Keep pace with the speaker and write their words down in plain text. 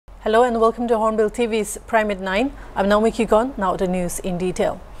Hello and welcome to Hornbill TV's Prime at 9. I'm Naomi Kikon. Now the news in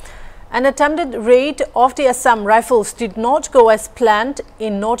detail. An attempted raid of the Assam Rifles did not go as planned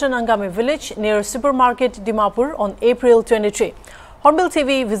in northern Angami village near supermarket Dimapur on April 23. Hornbill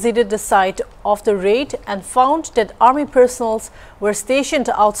TV visited the site of the raid and found that army personnel were stationed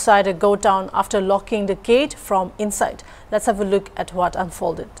outside a godown after locking the gate from inside. Let's have a look at what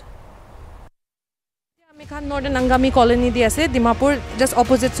unfolded. Northern Angami colony di ase Dimapur just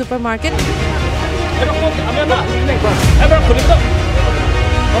opposite supermarket.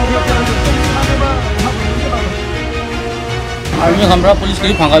 Army hamra police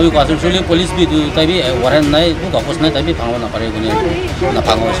ke phanga bi ko asole police bi tai bi warrant nai ko gapos nai tai bi phanga na pare gune na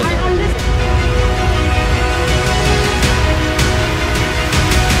phanga ase.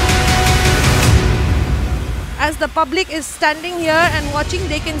 As the public is standing here and watching,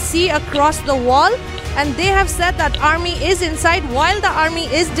 they can see across the wall, and they have said that army is inside while the army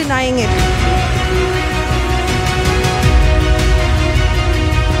is denying it.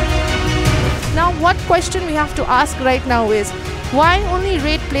 Now, what question we have to ask right now is, why only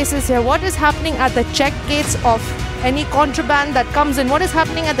raid places here? What is happening at the check gates of any contraband that comes in? What is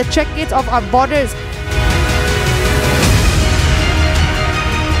happening at the check gates of our borders?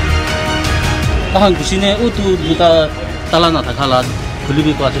 Tahan kusine utu duta tala na thakala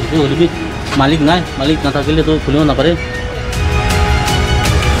khuli ko ase khuli bi malik na thakile to khulio na pare.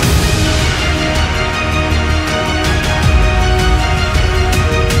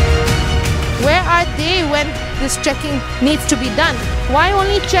 Where are they when this checking needs to be done? Why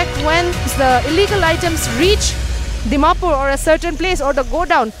only check when the illegal items reach Dimapur or a certain place or the go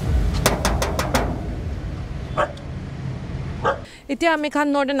down? Itia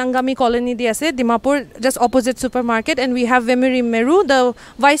amikhan Northern Angami colony di ase Dimapur just opposite supermarket, and we have Vemiri Meru, the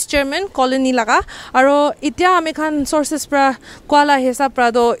vice chairman colony laga. Aro itia amikhan sources pra kwala hesab pra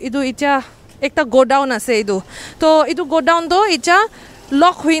do idu itia ekta go down ase idu. To idu go down do itia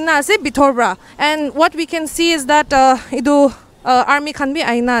lock huina ase bithor pra, and what we can see is that idu army khan bi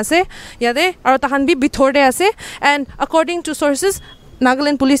aina ase yade aro tahan bi bithor de ase, and according to sources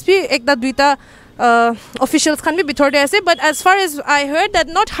Nagaland police bi ekta duita officials can be bithor de ase, but as far as I heard that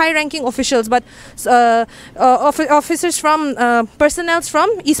not high ranking officials but officers from personnel from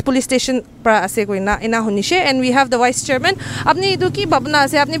East Police Station pra ase ko ina hunishe. And we have the vice chairman. Apni idu ki babna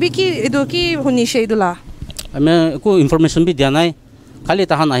ase, apni bi ki idu ki hunishe idula Ame ko information bi dia nai khali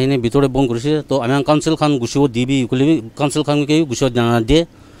tahan ahine bitore bon kurise to ame council khan gusho dibi kulibi council khan ke gusho dana de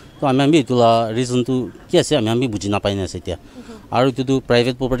to ame bi itula reason to ki ase ame bi bujina paina ase tia aru itu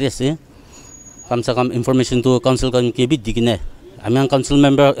private property ase kam sa kam information to council kan ke bi digine ame council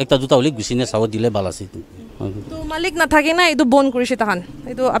member ekta duta oli gusine sawo dile balasi to malik na thake na idu bon kurise tahan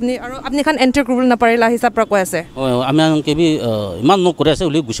idu apni khan enter kurul na parela hisab pra ko ase ame ke bi iman no kore ase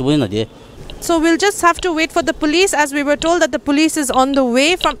oli gusibo na de. So we'll just have to wait for the police, as we were told that the police is on the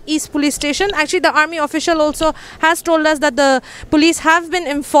way from East Police Station. Actually, the army official also has told us that the police have been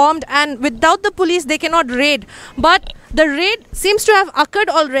informed, and without the police they cannot raid. But the raid seems to have occurred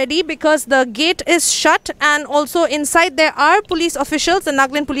already because the gate is shut, and also inside there are police officials, the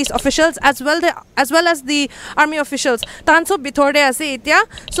Nagaland police officials, as well as the army officials. Tanso bithor de ase itia.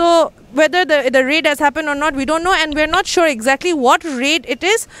 So whether the raid has happened or not, we don't know, and we're not sure exactly what raid it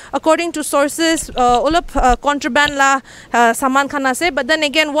is. According to sources, contraband la saman khan ase, but then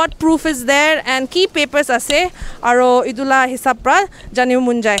again, what proof is there and key papers ase aro idula hisab pra janiu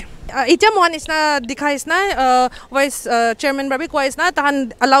munjai. Itia mohan isna dikha isna vice chairman brabi ko isna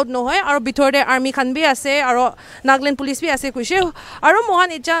tahan allowed no hoy aro bithor de army khan bi ase aro Nagaland police bi ase kuise aro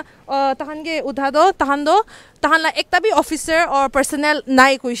mohan itia tahan ge udha do tahan la ekta bi officer or personnel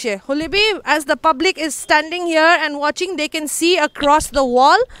nai kuise holibi. As the public is standing here and watching, they can see across the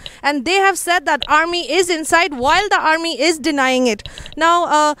wall, and they have said that army is inside while the army is denying it.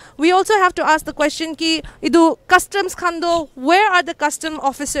 Now we also have to ask the question ki idu customs khando, where are the custom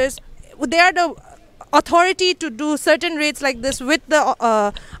officers? They are the authority to do certain raids like this with the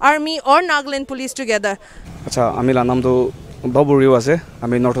army or Nagaland police together. Acha amila nam do Babu Rio ase,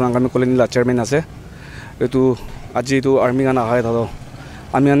 ami Northern Angami colony la chairman ase. Etu aji tu army gana hai thado.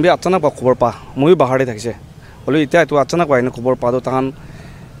 Ami anbi achanak ba khobor pa, moi bahare thakise. Bole itia tu achanak ba ine khobor pa do tahan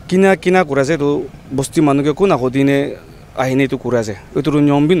kina kurase tu bosti manuke ko na hodine ahine tu kurase. Etu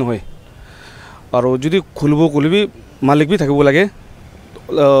nyom bi noy. Aro jodi khulbo kulibi malik bi thakibo lage.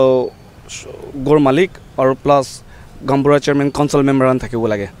 Gor malik or plus Gambura chairman council member an thakibo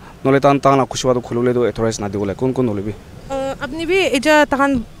lage. Nole tan na khushwa do khulule do authorize na dibo lage. Kon holibi apni bi eja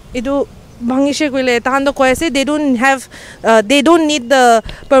tahan idu bhangishe koile tahan do koise they don't need the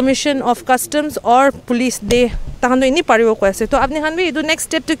permission of customs or police. They tahando ini paribo koise. To apni khan bi idu next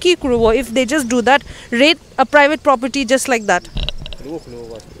step to ki kurubo if they just do that, raid a private property just like that.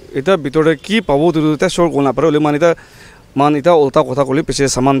 Ita bitore ki pabo tu ta shor kona pare ole man ita ulta kotha koli piche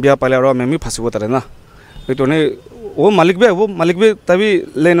saman bia pale aro memi phasibo tare na. Itone वो मालिक भी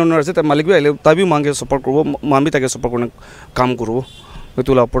तभी लेन owner से मालिक भी आइले तभी मांगे सपोर्ट करो मान भी ताके सपोर्ट करने काम करो मैं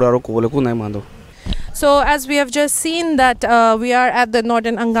तुला पड़ा रो को बोले को नहीं मान दो. So as we have just seen that we are at the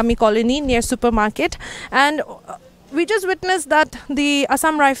Northern Angami colony near supermarket, and we just witnessed that the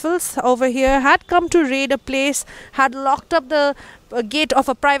Assam Rifles over here had come to raid a place, had locked up the gate of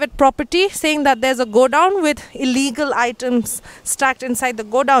a private property, saying that there's a godown with illegal items stacked inside the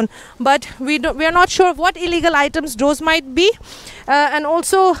godown. But we are not sure what illegal items those might be, and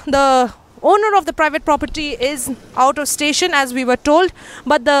also the owner of the private property is out of station, as we were told,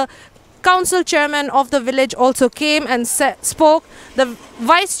 but the council chairman of the village also came and spoke. The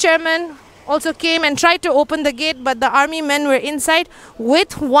vice chairman also came and tried to open the gate, but the army men were inside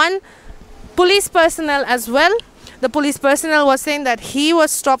with one police personnel as well. The police personnel was saying that he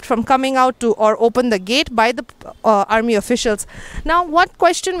was stopped from coming out to or open the gate by the army officials. Now, what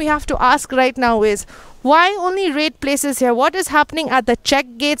question we have to ask right now is, why only raid places here? What is happening at the check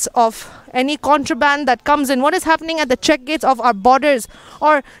gates of any contraband that comes in? What is happening at the check gates of our borders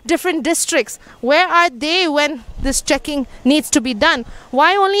or different districts? Where are they when this checking needs to be done?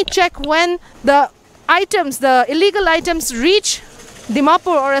 Why only check when the items, the illegal items, reach Dimapur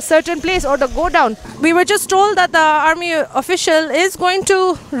or a certain place or the godown? We were just told that the army official is going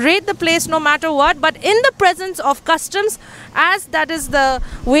to raid the place no matter what, but in the presence of customs, as that is the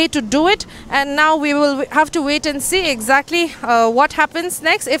way to do it. And now we will have to wait and see exactly what happens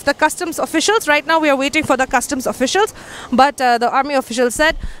next. If the customs officials, right now we are waiting for the customs officials, but the army official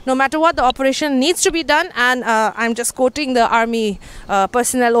said no matter what, the operation needs to be done. And I'm just quoting the army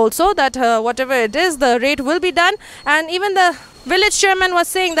personnel also, that whatever it is, the raid will be done. And even the village chairman was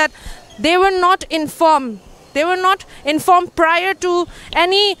saying that they were not informed. They were not informed prior to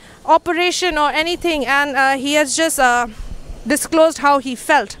any operation or anything, and he has just disclosed how he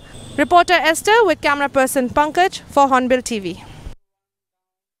felt. Reporter Esther with camera person Pankaj for Hornbill TV.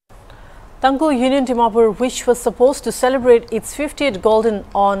 Tangku Union Dimapur, which was supposed to celebrate its 50th Golden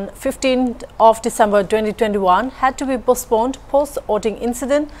on 15th of December 2021, had to be postponed post-outing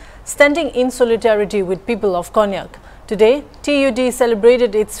incident, standing in solidarity with people of Konyak. Today, TUD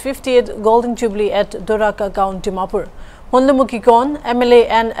celebrated its 50th Golden Jubilee at Doraka Gaon, Dimapur. Mondamukikon, MLA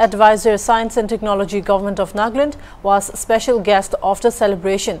and Advisor Science and Technology Government of Nagaland, was special guest of the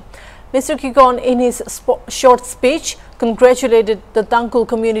celebration. Mr. Kikon, in his short speech, congratulated the Tangkul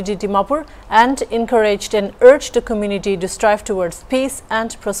community Dimapur and encouraged and urged the community to strive towards peace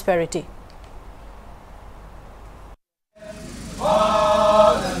and prosperity.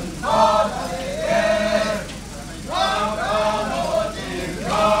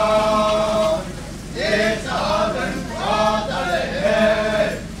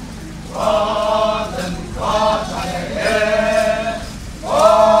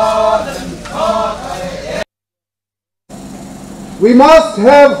 We must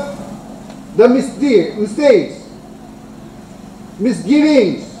have the mistakes,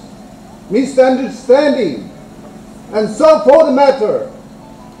 misgivings, misunderstanding, and so for the matter,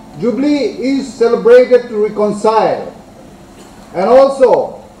 Jubilee is celebrated to reconcile, and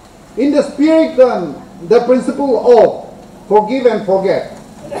also in the spirit and the principle of forgive and forget.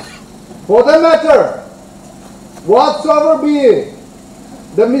 For the matter, whatsoever be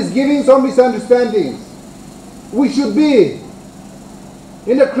the misgivings or misunderstandings, we should be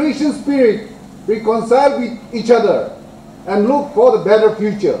in a Christian spirit, reconcile with each other and look for the better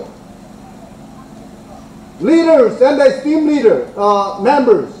future. Leaders and esteemed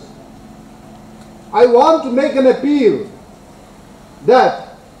members, I want to make an appeal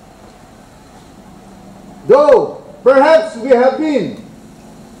that though perhaps we have been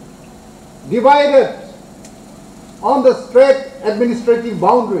divided on the straight administrative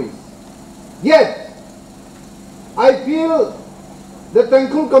boundaries, yet I feel the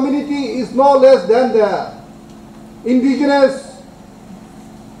Tangkul community is no less than the indigenous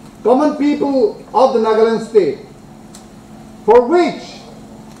common people of the Nagaland state, for which,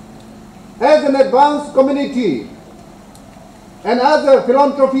 as an advanced community and as a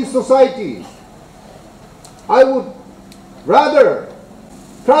philanthropy society, I would rather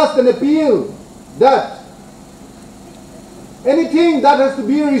trust and appeal that anything that has to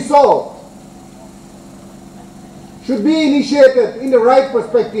be resolved should be initiated in the right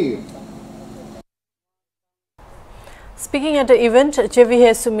perspective. Speaking at the event,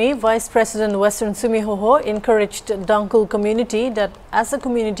 Chevihe Sumi, Vice President Western Sumi Hoho, encouraged the Dankul community that as a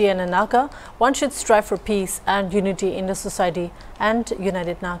community and a Naga, one should strive for peace and unity in the society and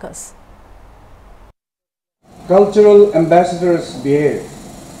united Nagas. Cultural ambassadors behave,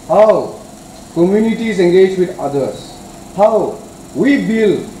 how communities engage with others, how we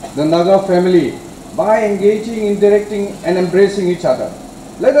build the Naga family by engaging, interacting and embracing each other.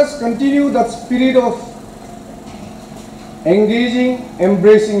 Let us continue that spirit of engaging,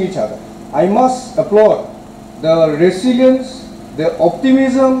 embracing each other. I must applaud the resilience, the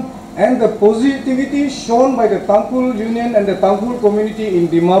optimism and the positivity shown by the Tangkhul Union and the Tangkhul community in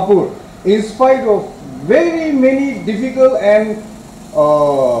Dimapur in spite of very many difficult and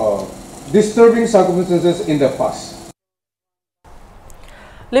disturbing circumstances in the past.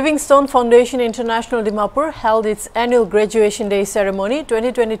 Livingstone Foundation International Dimapur held its annual Graduation Day ceremony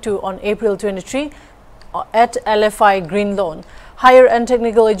 2022 on April 23 at LFI Green Lawn. Higher and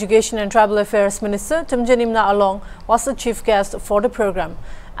Technical Education and Tribal Affairs Minister Timjanimna Along was the chief guest for the program.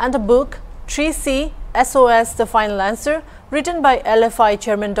 And the book 3C SOS The Final Answer, written by LFI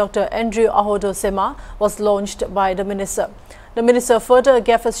Chairman Dr. Andrew Ahodo Sema, was launched by the Minister. The Minister further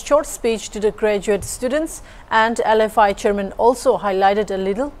gave a short speech to the graduate students, and LFI Chairman also highlighted a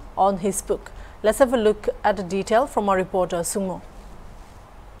little on his book. Let's have a look at the detail from our reporter Sumo.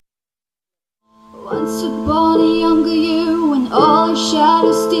 Once upon a younger year, when all our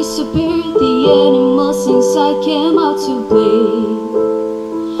shadows disappeared, the animals inside came out to play.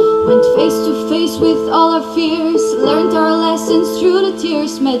 Went face to face with all our fears, learned our lessons through the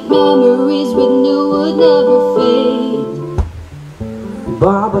tears, made memories we knew would never fade.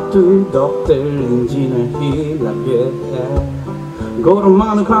 Baba to doctor, engineer, he like it. Go to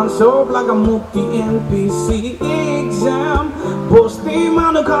Manukan, so like a Mukti NPC exam. Posti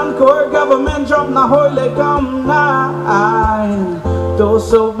Manukan, core government job, na hole come na.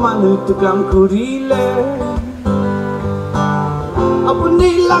 Those of Manu to come Kurile.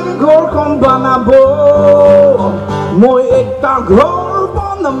 Apuni like a core combanabo. Moi ekta ghor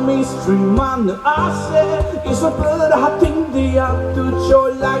bana mystery man ase. Is a bird hatting the up to show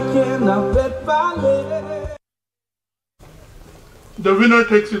like in a bed valley. The winner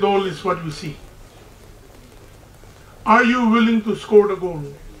takes it all is what we see. Are you willing to score the goal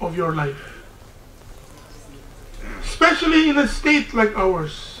of your life? Especially in a state like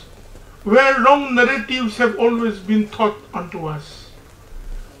ours, where wrong narratives have always been taught unto us,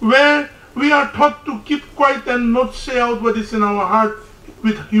 where we are taught to keep quiet and not say out what is in our heart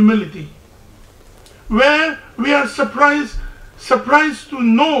with humility, where we are surprised to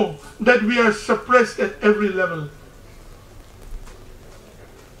know that we are suppressed at every level.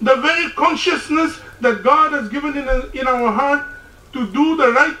 The very consciousness that God has given in our heart to do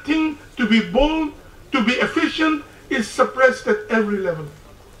the right thing, to be bold, to be efficient, is suppressed at every level.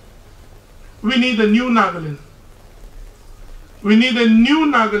 We need a new Nagaland. We need a new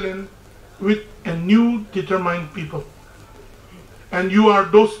Nagaland with a new determined people. And you are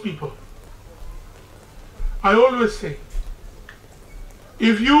those people. I always say,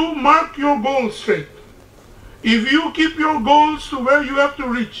 if you mark your goals straight, if you keep your goals to where you have to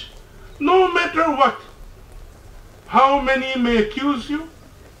reach, no matter what, how many may accuse you,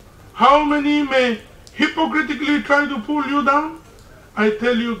 how many may hypocritically try to pull you down, I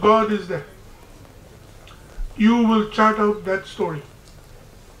tell you, God is there. You will chart out that story.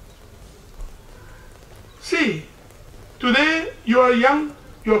 See, today you are young,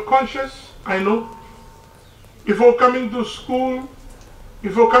 you are conscious, I know. Before coming to school,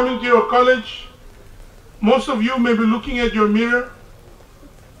 before coming to your college, most of you may be looking at your mirror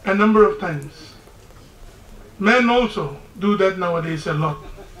a number of times. Men also do that nowadays a lot,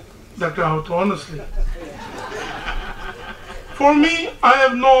 Dr. Auto, honestly. For me, I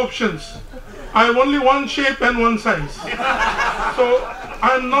have no options. I have only one shape and one size. So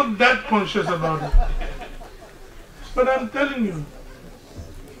I'm not that conscious about it. But I'm telling you,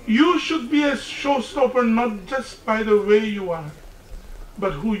 you should be a showstopper not just by the way you are,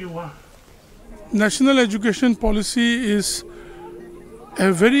 but who you are. National education policy is a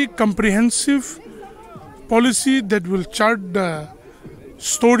very comprehensive policy that will chart the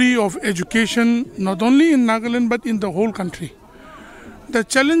story of education not only in Nagaland but in the whole country. The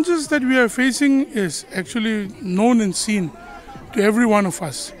challenges that we are facing is actually known and seen to every one of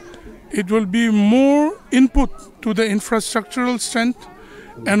us. It will be more input to the infrastructural strength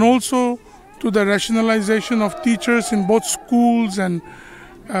and also to the rationalization of teachers in both schools and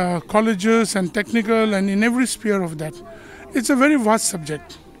colleges and technical and in every sphere of that. It's a very vast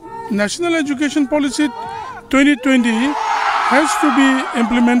subject. National Education Policy 2020 has to be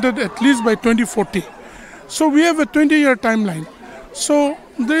implemented at least by 2040. So we have a 20-year timeline. So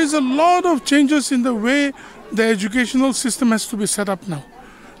there is a lot of changes in the way the educational system has to be set up now.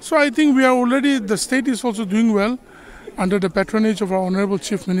 So I think we are already, the state is also doing well under the patronage of our Honorable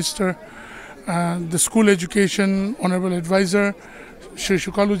Chief Minister. The school education, Honorable Advisor, Shri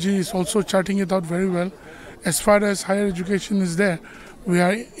Shukaluji is also charting it out very well. As far as higher education is there, we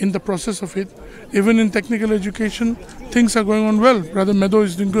are in the process of it. Even in technical education, things are going on well. Brother Meadow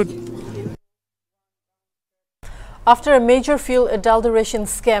is doing good. After a major fuel adulteration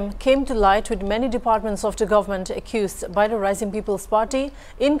scam came to light with many departments of the government accused by the Rising People's Party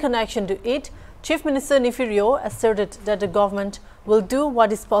in connection to it, Chief Minister Nifirio asserted that the government will do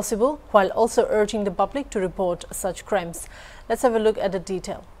what is possible while also urging the public to report such crimes. Let's have a look at the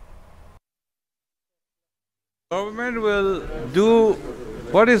detail. Government will do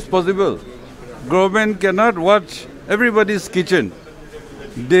what is possible. Government cannot watch everybody's kitchen.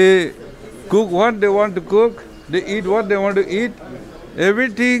 They cook what they want to cook. They eat what they want to eat.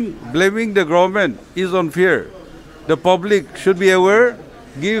 Everything blaming the government is unfair. The public should be aware,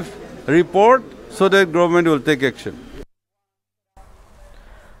 give a report so that government will take action.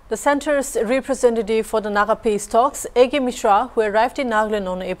 The centre's representative for the Naga peace talks, A.K. Mishra, who arrived in Nagaland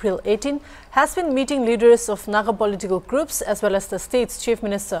on April 18, has been meeting leaders of Naga political groups as well as the state's chief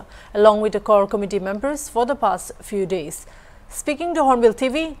minister, along with the core committee members for the past few days. Speaking to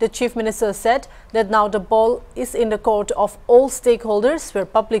HornbillTV, the Chief Minister said that now the ball is in the court of all stakeholders where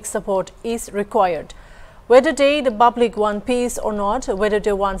public support is required. Whether the public want peace or not, whether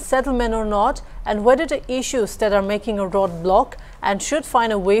they want settlement or not, and whether the issues that are making a roadblock and should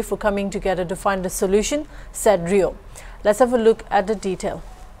find a way for coming together to find a solution, said Rio. Let's have a look at the detail.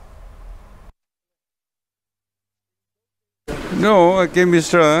 No, A.K.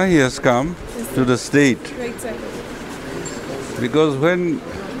 Mishra, he has come to the state. Because when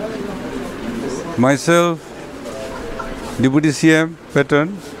myself, Deputy CM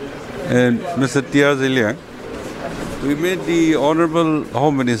Patton and Mr. T.R. Zeliang, we met the Honorable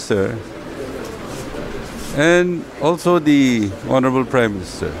Home Minister and also the Honorable Prime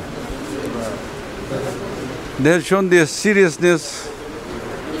Minister. They have shown their seriousness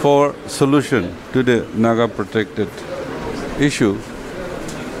for solution to the Naga protected issue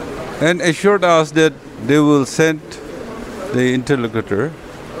and assured us that they will send the interlocutor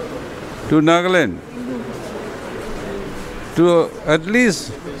to Nagaland to at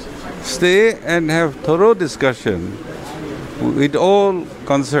least stay and have thorough discussion with all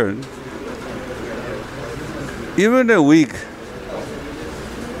concerned, even a week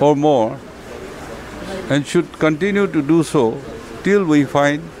or more, and should continue to do so till we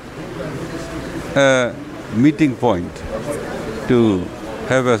find a meeting point to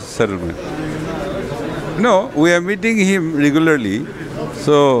have a settlement. No, we are meeting him regularly,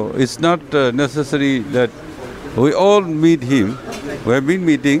 so it's not necessary that we all meet him. We have been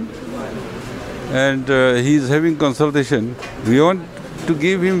meeting and he is having consultation. We want to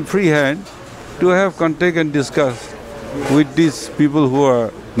give him free hand to have contact and discuss with these people who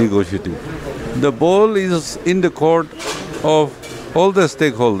are negotiating. The ball is in the court of all the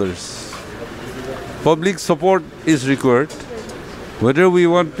stakeholders. Public support is required, whether we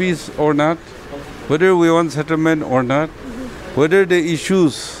want peace or not, whether we want settlement or not, whether the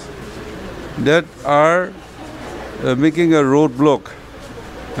issues that are making a roadblock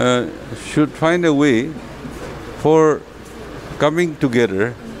should find a way for coming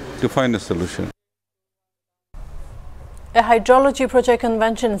together to find a solution. A hydrology project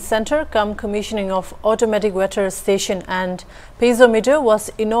convention center cum commissioning of automatic weather station and piezometer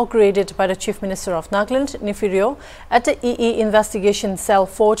was inaugurated by the Chief Minister of Nagaland, Nifirio, at the EE Investigation Cell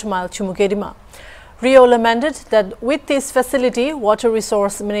 4 Mile Chumukedima. Rio lamented that with this facility, water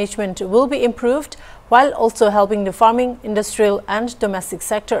resource management will be improved while also helping the farming, industrial and domestic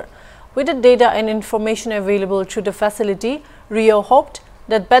sector. With the data and information available through the facility, Rio hoped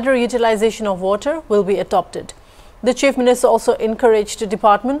that better utilization of water will be adopted. The Chief Minister also encouraged the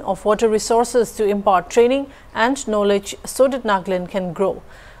Department of Water Resources to impart training and knowledge so that Nagaland can grow.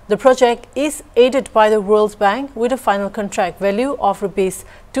 The project is aided by the World Bank with a final contract value of Rs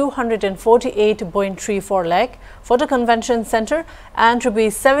 248.34 lakh for the convention center and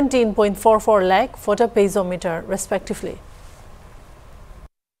Rs 17.44 lakh for the piezometer respectively.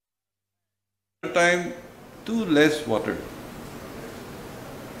 Time too less water.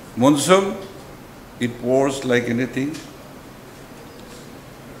 Monsoon, it pours like anything.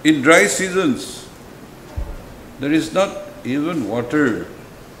 In dry seasons, there is not even water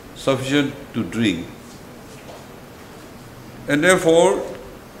sufficient to drink. And therefore,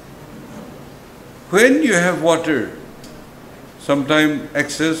 when you have water, sometimes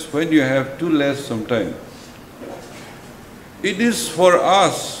excess, when you have too less, sometimes it is for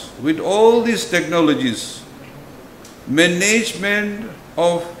us, with all these technologies, management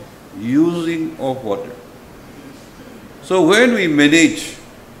of using of water. So when we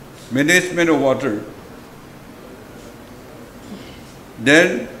management of water,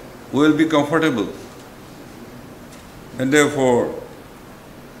 then we will be comfortable. And therefore,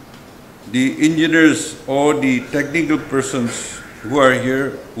 the engineers or the technical persons who are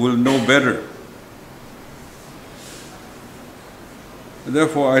here will know better.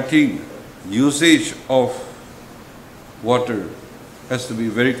 Therefore, I think usage of water has to be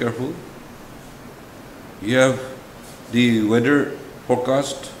very careful. You have the weather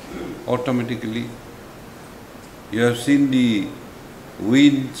forecast automatically. You have seen the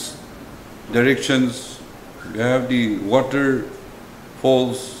winds, directions. You have the water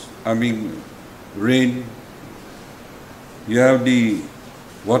falls, rain. You have the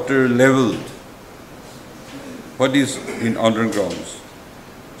water leveled, what is in undergrounds.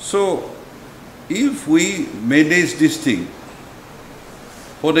 So, if we manage this thing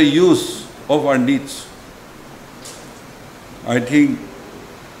for the use of our needs, I think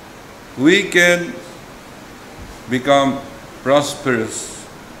we can become prosperous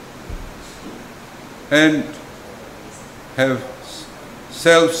and have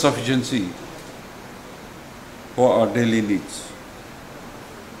self-sufficiency for our daily needs.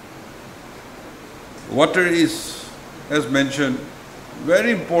 Water is, as mentioned,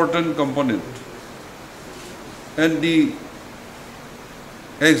 very important component, and the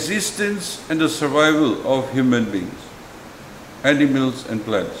existence and the survival of human beings, animals and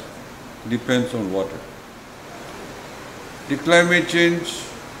plants depends on water. The climate change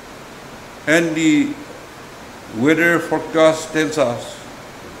and the weather forecast tells us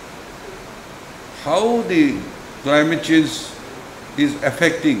how the climate change is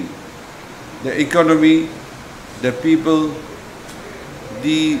affecting the economy, the people,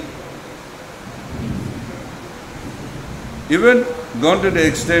 even gone to the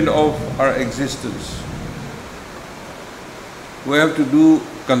extent of our existence. We have to do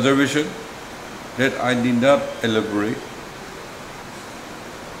conservation that I need not elaborate.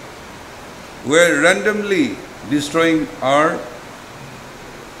 We're randomly destroying our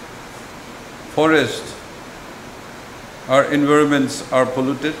forest, our environments are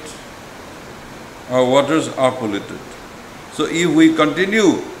polluted, our waters are polluted. So if we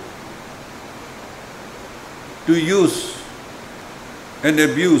continue to use and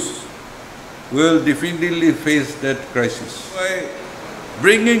abuse, we will definitely face that crisis. By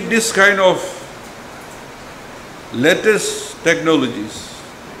bringing this kind of latest technologies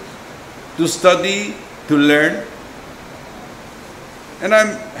to study, to learn, and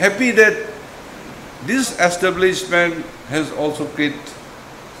I'm happy that this establishment has also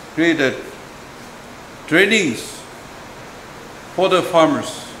created trainings for the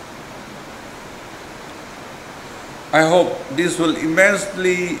farmers. I hope this will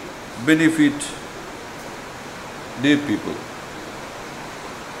immensely benefit their people.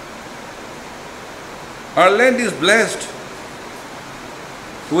 Our land is blessed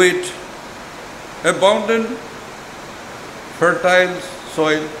with abundant, fertile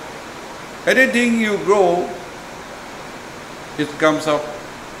soil. Anything you grow, it comes up.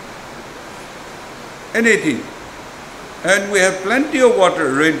 Anything. And we have plenty of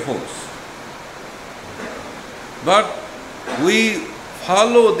water, rainfalls. But we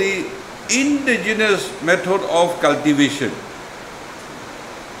follow the indigenous method of cultivation.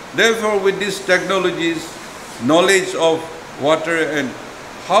 Therefore, with these technologies, knowledge of water and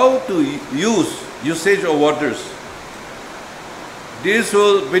how to usage of waters, this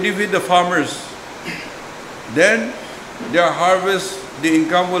will benefit the farmers. Then their harvest, the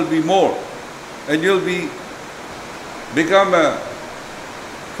income will be more, and you'll become a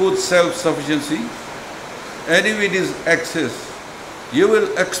food self-sufficiency. And if it is excess, you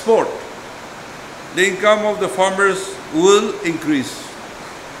will export. The income of the farmers will increase.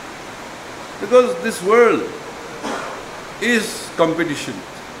 Because this world is competition.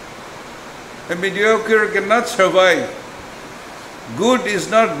 A mediocre cannot survive. Good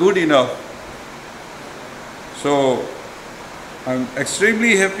is not good enough. So, I'm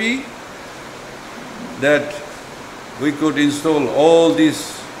extremely happy that we could install all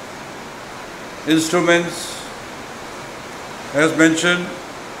these instruments. As mentioned,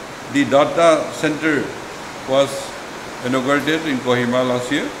 the data center was inaugurated in Kohima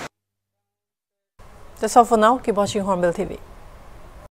last year. That's all for now. Keep watching Hornbill TV.